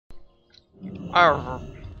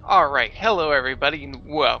Alright, hello everybody and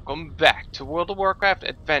welcome back to World of Warcraft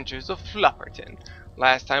Adventures of Flupperton.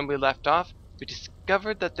 Last time we left off, we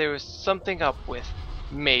discovered that there was something up with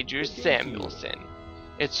Major Samuelson.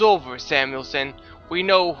 It's over, Samuelson. We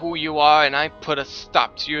know who you are and I put a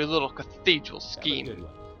stop to your little cathedral scheme.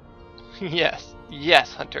 Yes,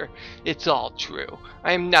 Hunter. It's all true.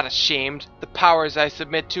 I am not ashamed. The powers I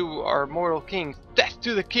submit to are mortal kings. Death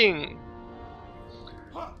to the king!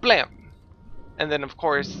 Blam! And then, of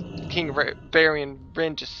course, King Varian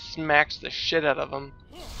Rin just smacks the shit out of him.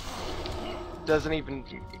 Isn't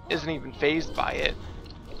even phased by it.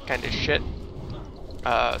 Kind of shit.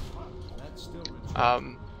 Oh,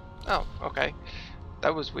 okay.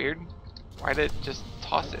 That was weird. Why did it just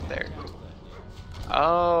toss it there?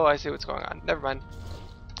 Oh, I see what's going on. Never mind.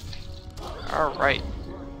 Alright.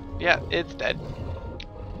 Yeah, it's dead.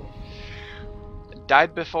 It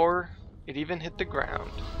died before it even hit the ground.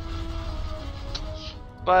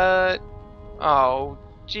 But, oh,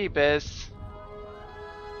 jeebus.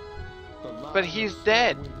 But he's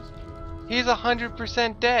dead. He's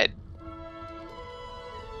 100% dead.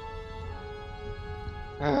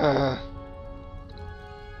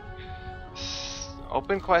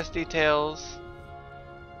 Open quest details.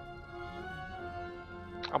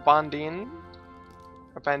 Abandon.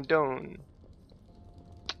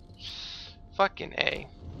 Fucking A.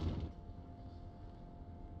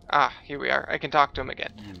 Ah, here we are. I can talk to him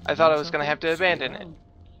again. I thought I was gonna have to abandon it.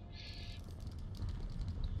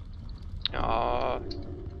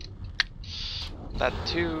 That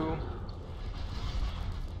too.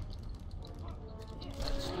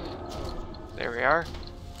 There we are.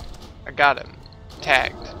 I got him.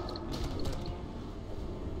 Tagged.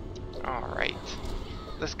 Alright.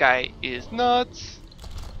 This guy is nuts.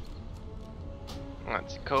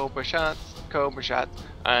 Let's see. Cobra shots. Cobra shots.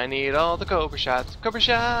 I need all the Cobra shots. Cobra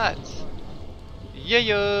shots!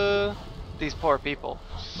 Yeah! These poor people.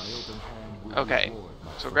 Okay,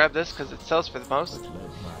 so grab this because it sells for the most.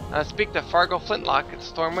 Speak to Fargo Flintlock at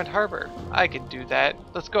Stormwind Harbor. I could do that.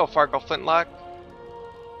 Let's go, Fargo Flintlock.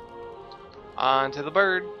 On to the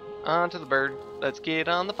bird. On to the bird. Let's get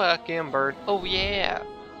on the fucking bird. Oh yeah!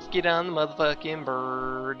 Let's get on the motherfucking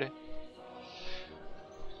bird.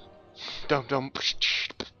 Dum dum.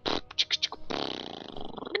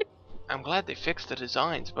 I'm glad they fixed the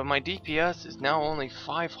designs, but my DPS is now only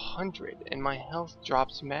 500 and my health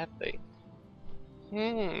drops madly.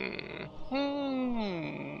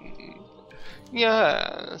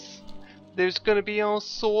 Yes. There's gonna be all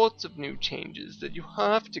sorts of new changes that you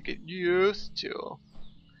have to get used to.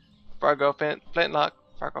 Fargo Flintlock.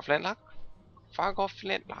 Fargo Flintlock? Fargo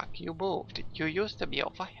Flintlock, you moved. You used to be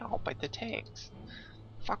overheld by the tanks.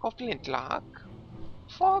 Fargo Flintlock.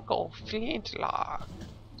 Fargo Flintlock.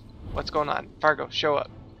 What's going on? Fargo, show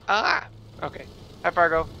up. Ah! Okay. Hi,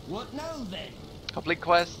 Fargo. What now, then? Complete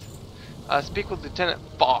quest. Speak with Lieutenant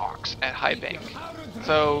Fox at High Bank.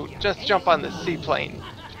 So, just jump on the seaplane.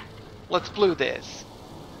 Let's flew this.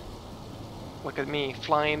 Look at me,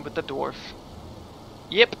 flying with the dwarf.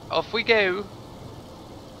 Yep, off we go.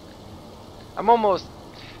 I'm almost,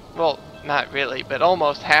 well, not really, but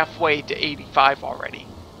almost halfway to 85 already.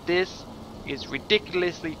 This is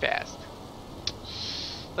ridiculously fast.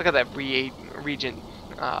 Look at that regent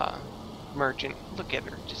merchant. Look at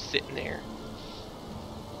her just sitting there.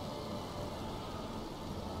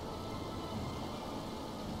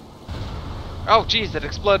 Oh jeez, it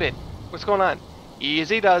exploded. What's going on?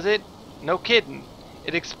 Easy does it. No kidding.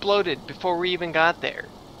 It exploded before we even got there.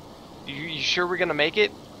 You sure we're gonna make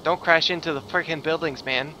it? Don't crash into the freaking buildings,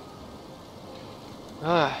 man.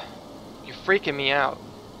 Ugh. You're freaking me out.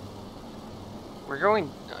 We're going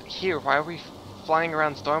here. Why are we flying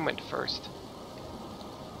around Stormwind first?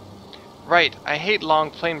 Right, I hate long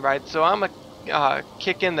plane rides, so I'm gonna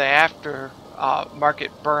kick in the after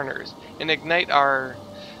market burners and ignite our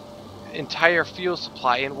entire fuel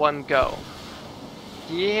supply in one go.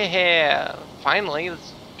 Yeah, finally,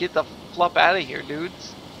 let's get the flup out of here,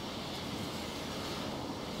 dudes.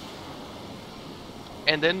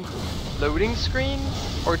 And then loading screen,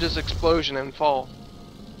 or just explosion and fall?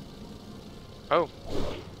 Oh.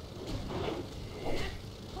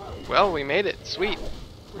 Well, we made it. Sweet.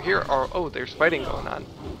 We're here. Oh, there's fighting going on.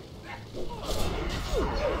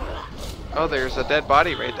 Oh, there's a dead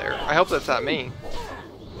body right there. I hope that's not me.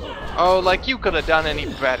 Oh, like you could have done any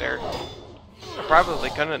better. I probably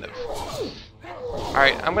couldn't have.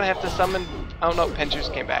 Alright, I'm gonna have to summon... Oh no, Pinchers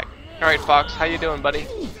came back. Alright, Fox, how you doing, buddy?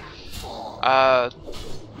 Oh,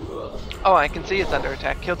 I can see it's under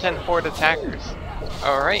attack. Kill 10 horde attackers.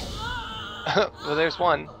 Alright. Well, there's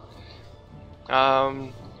one.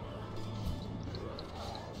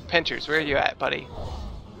 Pinchers, where are you at, buddy?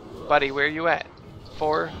 Buddy, where are you at?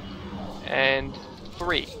 4 and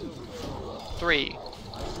 3. 3.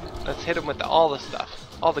 Let's hit him with all the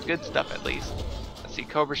stuff. All the good stuff, at least. Let's see,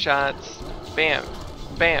 Cobra shots. Bam.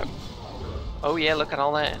 Bam. Oh yeah, look at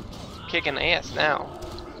all that. Kicking ass now.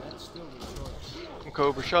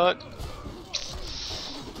 Cobra shot.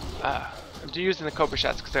 I'm using the Cobra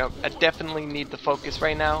shots because I definitely need the focus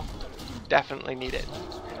right now. Definitely need it.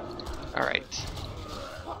 Alright.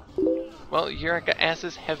 Well, your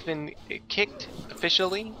asses have been kicked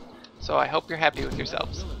officially, so I hope you're happy with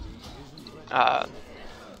yourselves. Oh,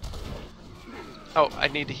 I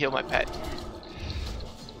need to heal my pet.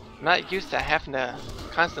 I'm not used to having to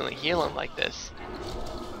constantly heal him like this.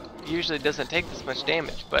 It usually doesn't take this much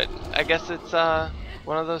damage, but I guess it's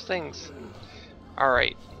one of those things.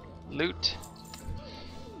 Alright, loot.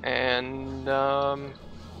 And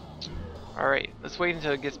alright, let's wait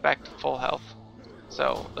until it gets back to full health.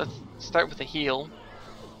 So let's start with a heal.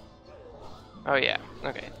 Oh yeah,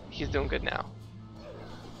 okay, he's doing good now.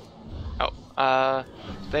 Oh,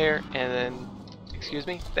 there, and then, excuse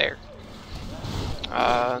me, there.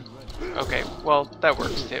 Okay, well, that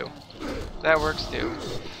works too. That works too.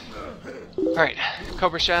 Alright,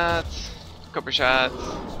 Cobra shots, Cobra shots,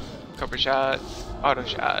 Cobra shots, auto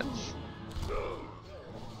shots.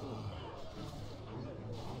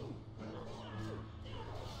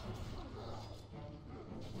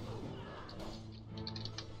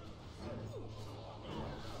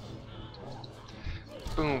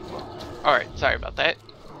 Boom. Alright, sorry about that.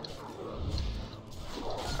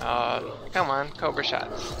 Come on, Cobra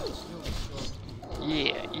shots.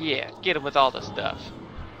 Yeah, yeah, get him with all the stuff.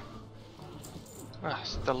 Oh,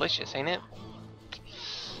 it's delicious, ain't it?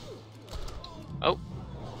 Oh,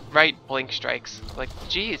 right, blink strikes. Like,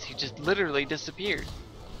 geez, he just literally disappeared.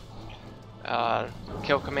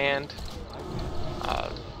 Kill command.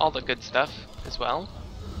 All the good stuff as well.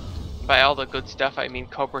 By all the good stuff, I mean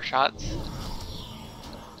Cobra shots.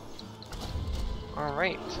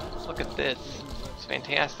 Alright, look at this. It's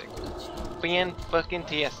fantastic.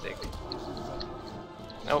 Fan-fucking-tastic.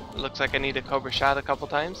 Oh, looks like I need a Cobra shot a couple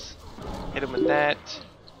times. Hit him with that.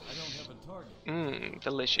 Mmm,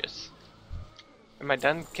 delicious. Am I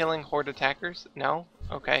done killing horde attackers? No?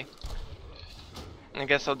 Okay. I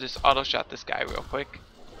guess I'll just auto shot this guy real quick.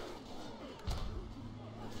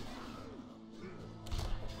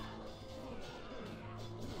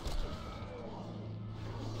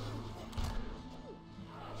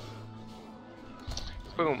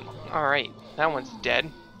 Boom. Alright, that one's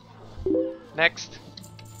dead. Next.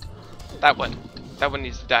 That one. That one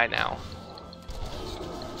needs to die now.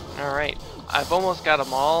 Alright. I've almost got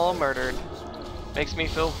them all murdered. Makes me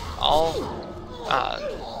feel all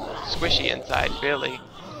squishy inside, really.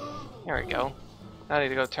 There we go. Now I need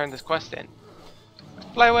to go turn this quest in.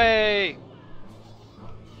 Fly away!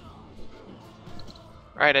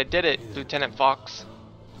 Alright, I did it, Lieutenant Fox.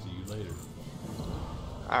 See you later.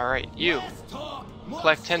 Alright, you.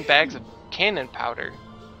 Collect 10 bags of cannon powder.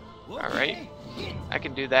 Alright, I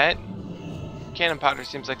can do that. Cannon powder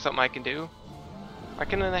seems like something I can do. Why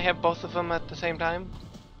can't I have both of them at the same time?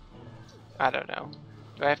 I don't know.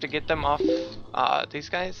 Do I have to get them off these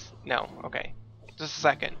guys? No, okay. Just a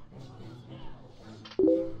second.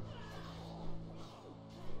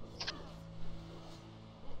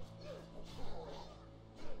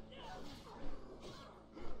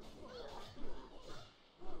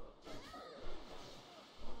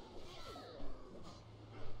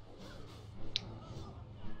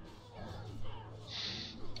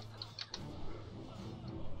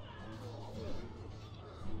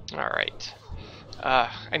 Alright.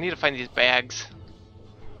 I need to find these bags.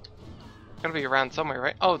 Gotta be around somewhere,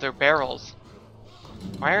 right? Oh, they're barrels.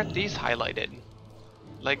 Why aren't these highlighted?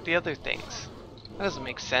 Like the other things. That doesn't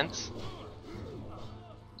make sense.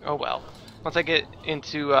 Oh well. Once I get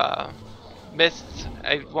into mists,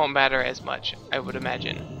 it won't matter as much, I would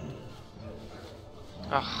imagine.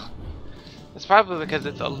 Ugh. It's probably because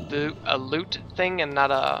it's a loot thing and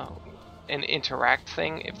not an interact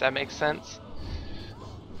thing, if that makes sense.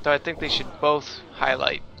 So I think they should both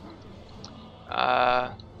highlight.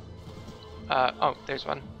 Oh, there's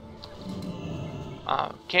one.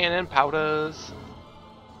 Cannon powders.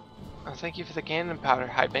 Oh, thank you for the cannon powder,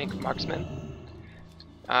 High Bank Marksman.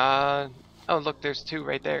 Oh, look, there's 2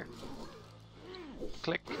 right there.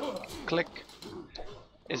 Click, click.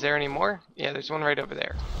 Is there any more? Yeah, there's one right over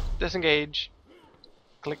there. Disengage.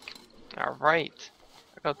 Click. Alright.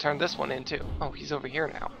 I'll turn this one in too. Oh, he's over here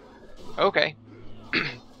now. Okay.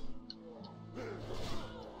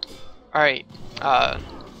 Alright,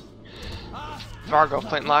 Fargo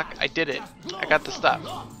Flintlock, I did it. I got the stuff.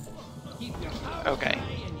 Okay.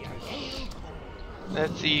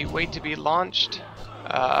 Let's see, wait to be launched.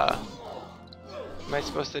 Am I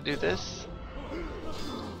supposed to do this?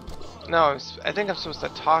 No, I think I'm supposed to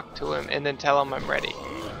talk to him and then tell him I'm ready.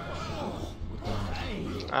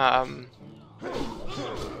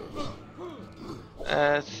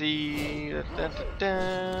 Let's see.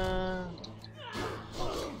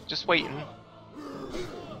 Just waiting.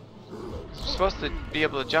 I'm supposed to be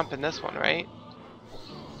able to jump in this one, right?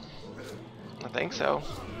 I think so.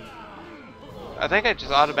 I think I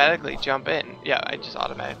just automatically jump in. Yeah, I just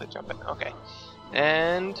automatically jump in. Okay.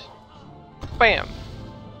 And bam!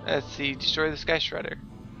 Let's see, destroy the Sky Shredder.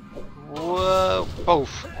 Whoa!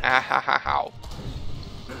 Boof! Ow!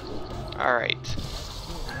 Alright.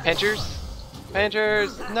 Pinchers?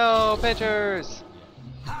 Pinchers! No! Pinchers!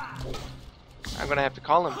 I'm gonna have to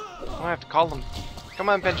call him. I'm gonna have to call him. Come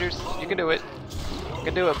on, Pinchers. You can do it. You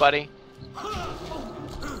can do it, buddy.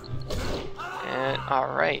 And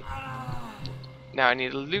alright. Now I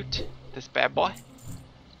need to loot this bad boy.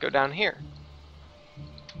 Go down here.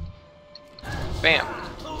 Bam.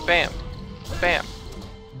 Bam. Bam.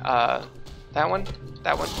 That one?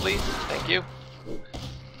 That one, please. Thank you.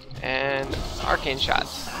 And arcane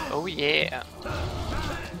shots. Oh yeah.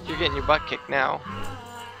 You're getting your butt kicked now.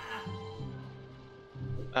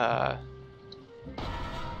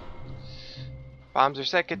 Bombs are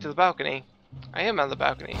set. Get to the balcony. I am on the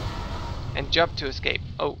balcony. And jump to escape.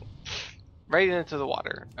 Oh. Right into the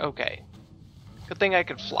water. Okay. Good thing I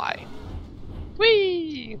could fly.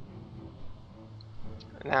 Whee!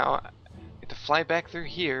 Now, I get to fly back through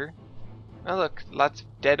here. Oh look, lots of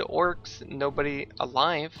dead orcs, nobody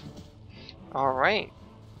alive. Alright.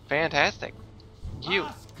 Fantastic. You.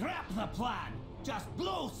 Scrap the plan. Just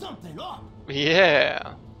blow something up.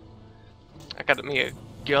 Yeah. I got me a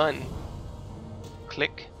gun.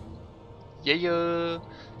 Click. Yeah.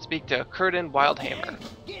 Speak to Curtin Wildhammer.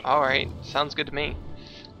 Alright, sounds good to me.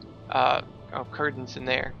 Oh, Curtin's in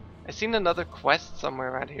there. I seen another quest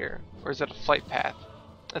somewhere around here. Or is it a flight path?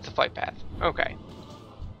 It's a flight path. Okay.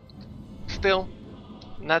 Still,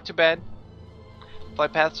 not too bad.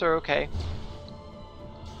 Flight paths are okay.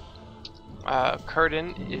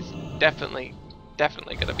 Curtin is definitely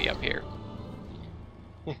gonna be up here.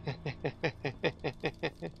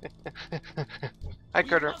 Hi,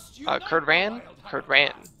 Curtin. Kurt ran? Kurt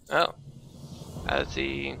ran. Oh. Let's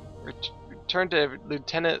see. Return to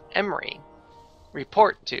Lieutenant Emery.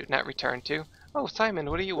 Report to, not return to. Oh, Simon,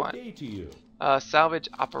 what do you want? Salvage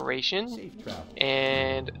operation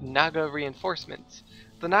and Naga reinforcements.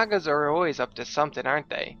 The Nagas are always up to something, aren't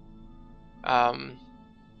they?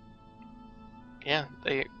 Yeah,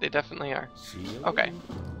 they definitely are. Okay.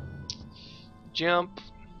 Jump.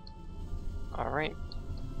 Alright.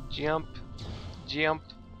 Jump. Jump.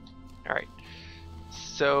 Alright.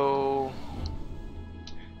 So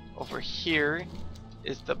over here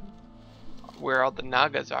is the where all the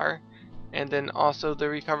Nagas are. And then also the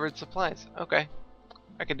recovered supplies. Okay.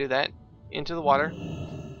 I can do that. Into the water.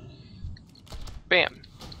 Bam.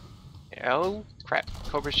 Oh, crap.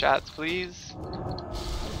 Cobra shots, please.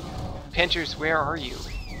 Pinchers, where are you?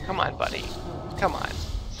 Come on, buddy. Come on.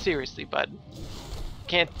 Seriously, bud.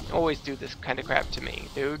 Can't always do this kind of crap to me,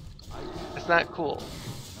 dude. That's not cool.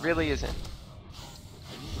 Really isn't.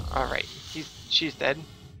 Alright. She's dead.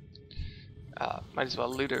 Might as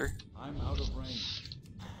well loot her. I'm out of range.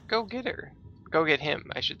 Go get her. Go get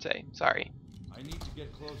him, I should say. Sorry. I need to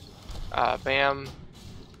get closer. Bam.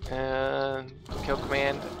 Kill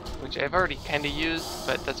command, which I've already kind of used,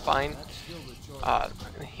 but that's fine.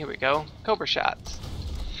 Here we go. Cobra shots.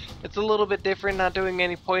 It's a little bit different, not doing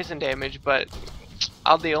any poison damage, but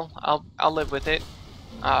I'll deal. I'll live with it.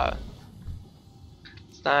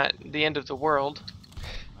 It's not the end of the world.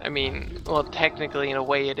 I mean, well, technically in a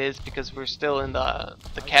way it is, because we're still in the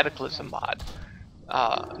Cataclysm mod.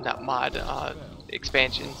 Not mod,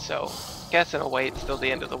 expansion, so I guess in a way it's still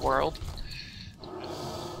the end of the world.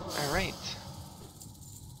 Alright.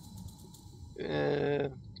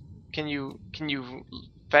 Can you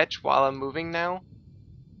fetch while I'm moving now?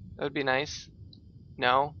 That would be nice.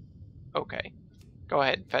 No? Okay. Go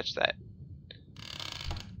ahead, fetch that.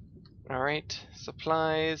 Alright.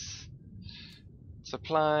 Supplies.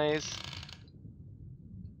 Supplies.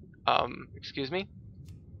 Excuse me?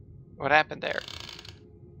 What happened there?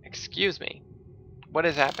 Excuse me. What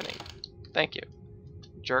is happening? Thank you.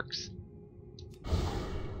 Jerks.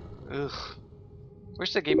 Ugh.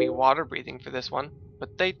 Wish they gave me water breathing for this one,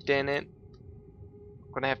 but they didn't.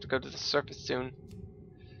 I'm gonna have to go to the surface soon.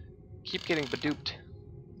 Keep getting badooped.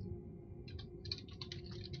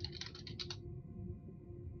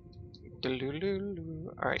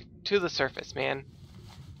 Alright, to the surface, man.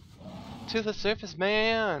 To the surface,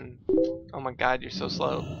 man! Oh my god, you're so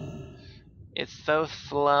slow. It's so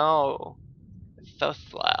slow. It's so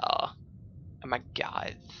slow. Oh my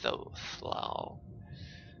god, it's so slow.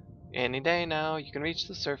 Any day now, you can reach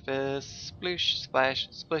the surface. Sploosh, splash,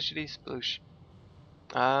 splishity, sploosh.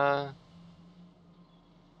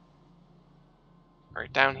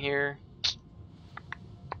 Right down here.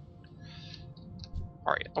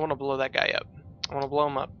 Alright, I want to blow that guy up. I want to blow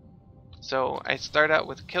him up. So I start out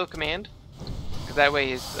with a kill command, because that way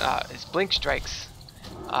his blink strikes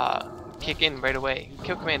kick in right away.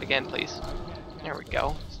 Kill command again, please. There we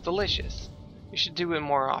go. It's delicious. You should do it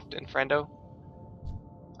more often, friendo.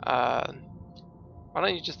 Why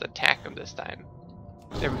don't you just attack him this time?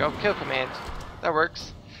 There we go. Kill command. That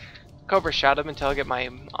works. Cobra shot him until I get my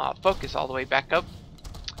focus all the way back up,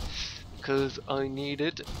 because I need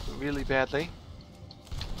it really badly.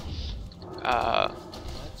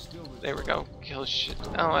 There we go. Kill shot.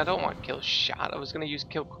 Oh, I don't want kill shot. I was gonna use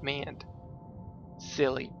kill command.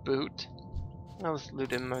 Silly boot. Let's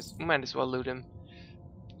loot him. Might as well loot him.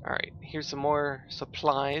 Alright, here's some more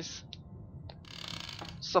supplies.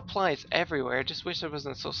 Supplies everywhere. I just wish I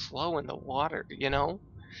wasn't so slow in the water, you know?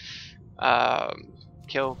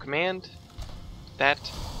 Kill command. That.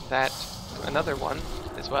 Another one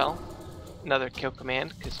as well. Another kill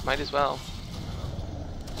command, because might as well.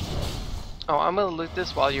 Oh, I'm gonna loot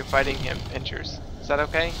this while you're fighting him, Pinchers. Is that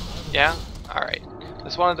okay? Yeah? Alright.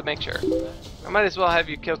 Just wanted to make sure. I might as well have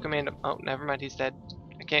you kill command him. Oh, never mind, he's dead.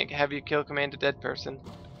 I can't have you kill command a dead person.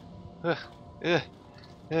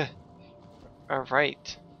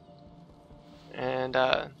 Alright. And,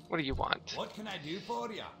 what do you want? What can I do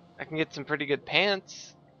for you? I can get some pretty good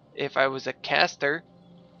pants if I was a caster.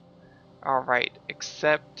 Alright,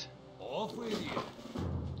 except Off with you.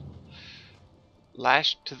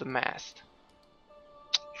 lashed to the mast.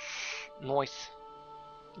 Nice.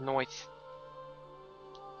 Nice.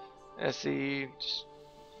 Let's see.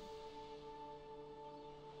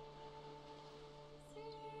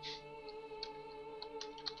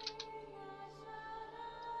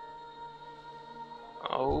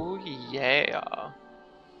 Oh yeah.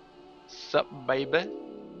 Sup, baby?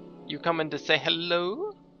 You coming to say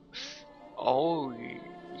hello? Oh,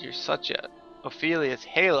 you're such a Ophelia's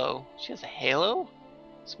halo. She has a halo?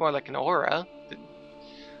 It's more like an aura.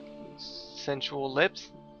 Sensual lips?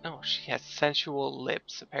 No, she has sensual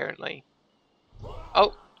lips, apparently.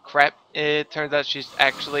 Oh, crap. It turns out she's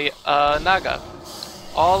actually a Naga.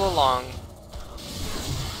 All along.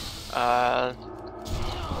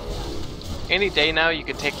 Any day now you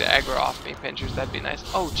could take the aggro off me, Pinchers. That'd be nice.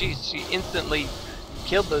 Oh, geez. She instantly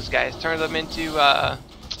killed those guys. Turned them into,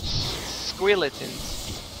 squeletons.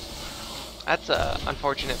 That's,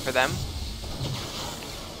 unfortunate for them.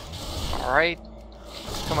 Alright.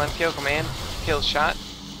 Come on, kill command. Kill shot.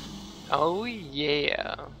 Oh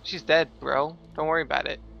yeah. She's dead, bro. Don't worry about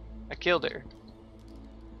it. I killed her.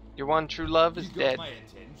 Your one true love is dead. My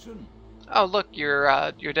attention. Oh look,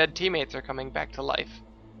 your dead teammates are coming back to life.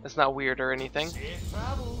 That's not weird or anything. Safe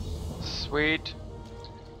travels. Sweet.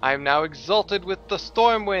 I am now exalted with the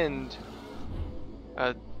storm wind.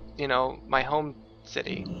 You know, my home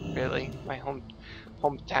city, really. My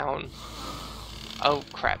hometown. Oh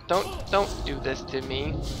crap, don't do this to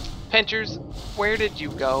me. Pinchers, where did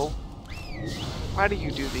you go? Why do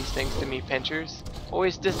you do these things to me, Pinchers?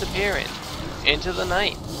 Always disappearing into the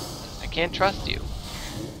night. I can't trust you.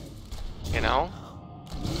 You know?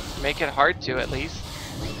 Make it hard to, at least.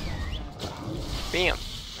 Bam.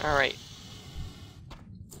 Alright.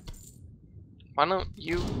 Why don't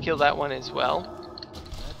you kill that one as well?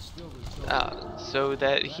 So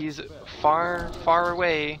that he's far, far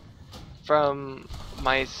away from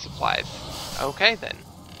my supplies. Okay then.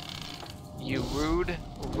 You rude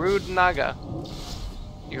Naga.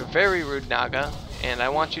 You're a very rude Naga, and I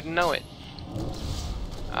want you to know it.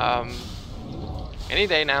 Any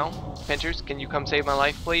day now. Pinchers, can you come save my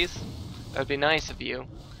life, please? That'd be nice of you.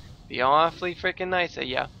 Be awfully freaking nice of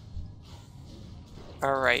ya.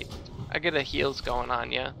 Alright. I get a heals going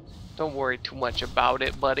on ya. Don't worry too much about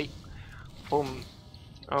it, buddy. Boom.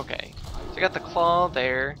 Okay. So I got the claw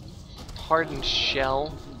there. Hardened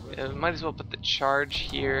shell. Might as well put the charge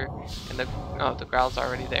here. And the growl's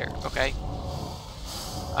already there. Okay.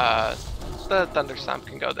 The thunder stomp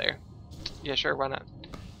can go there. Yeah, sure, why not?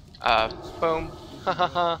 Boom. Ha ha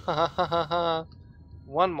ha ha ha ha ha.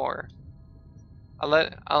 One more. I'll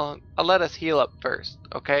let us heal up first,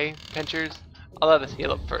 okay, Pinchers? I'll let us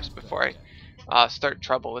heal up first before I start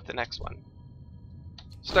trouble with the next one.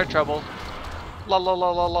 Start trouble. Lol lol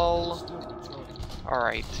lol lol lol.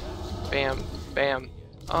 Alright. Bam. Bam.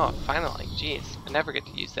 Oh, finally. Jeez. I never get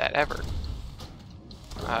to use that ever.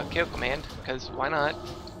 Kill command, because why not?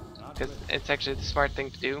 because it's actually the smart thing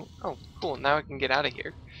to do. Oh, cool, now I can get out of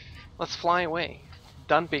here. Let's fly away.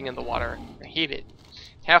 Done being in the water. I hate it.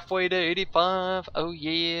 Halfway to 85, oh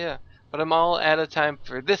yeah. But I'm all out of time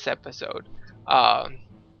for this episode. And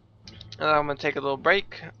I'm going to take a little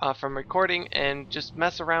break from recording and just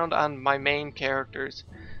mess around on my main characters,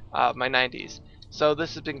 my 90s. So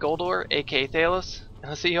this has been Goldor, aka Thalos, and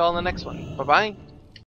I'll see you all in the next one. Bye bye.